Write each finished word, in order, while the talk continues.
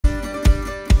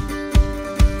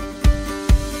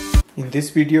In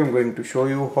this video I'm going to show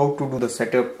you how to do the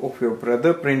setup of your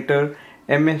Brother printer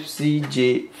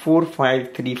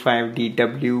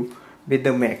MFC-J4535DW with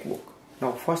the MacBook.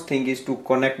 Now first thing is to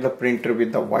connect the printer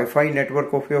with the Wi-Fi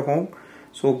network of your home.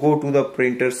 So go to the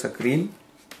printer screen.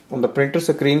 On the printer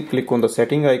screen, click on the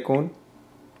setting icon,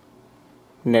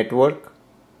 network,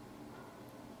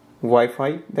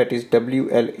 Wi-Fi, that is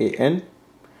WLAN,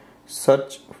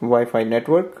 search Wi-Fi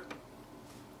network,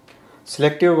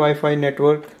 select your Wi-Fi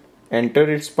network, enter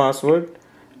its password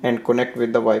and connect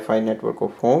with the Wi-Fi network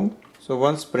of home. So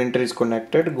once printer is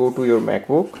connected, go to your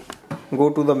MacBook. Go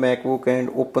to the MacBook and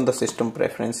open the system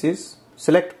preferences.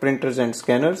 Select printers and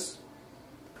scanners.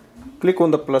 Click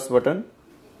on the plus button.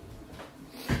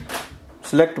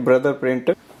 Select Brother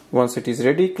printer. Once it is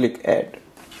ready, click add.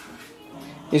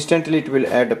 Instantly it will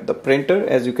add up the printer,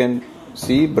 as you can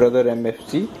see, Brother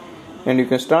MFC, and you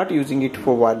can start using it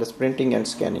for wireless printing and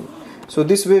scanning. So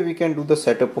this way we can do the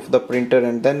setup of the printer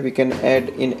and then we can add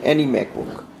in any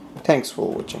MacBook. Thanks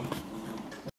for watching.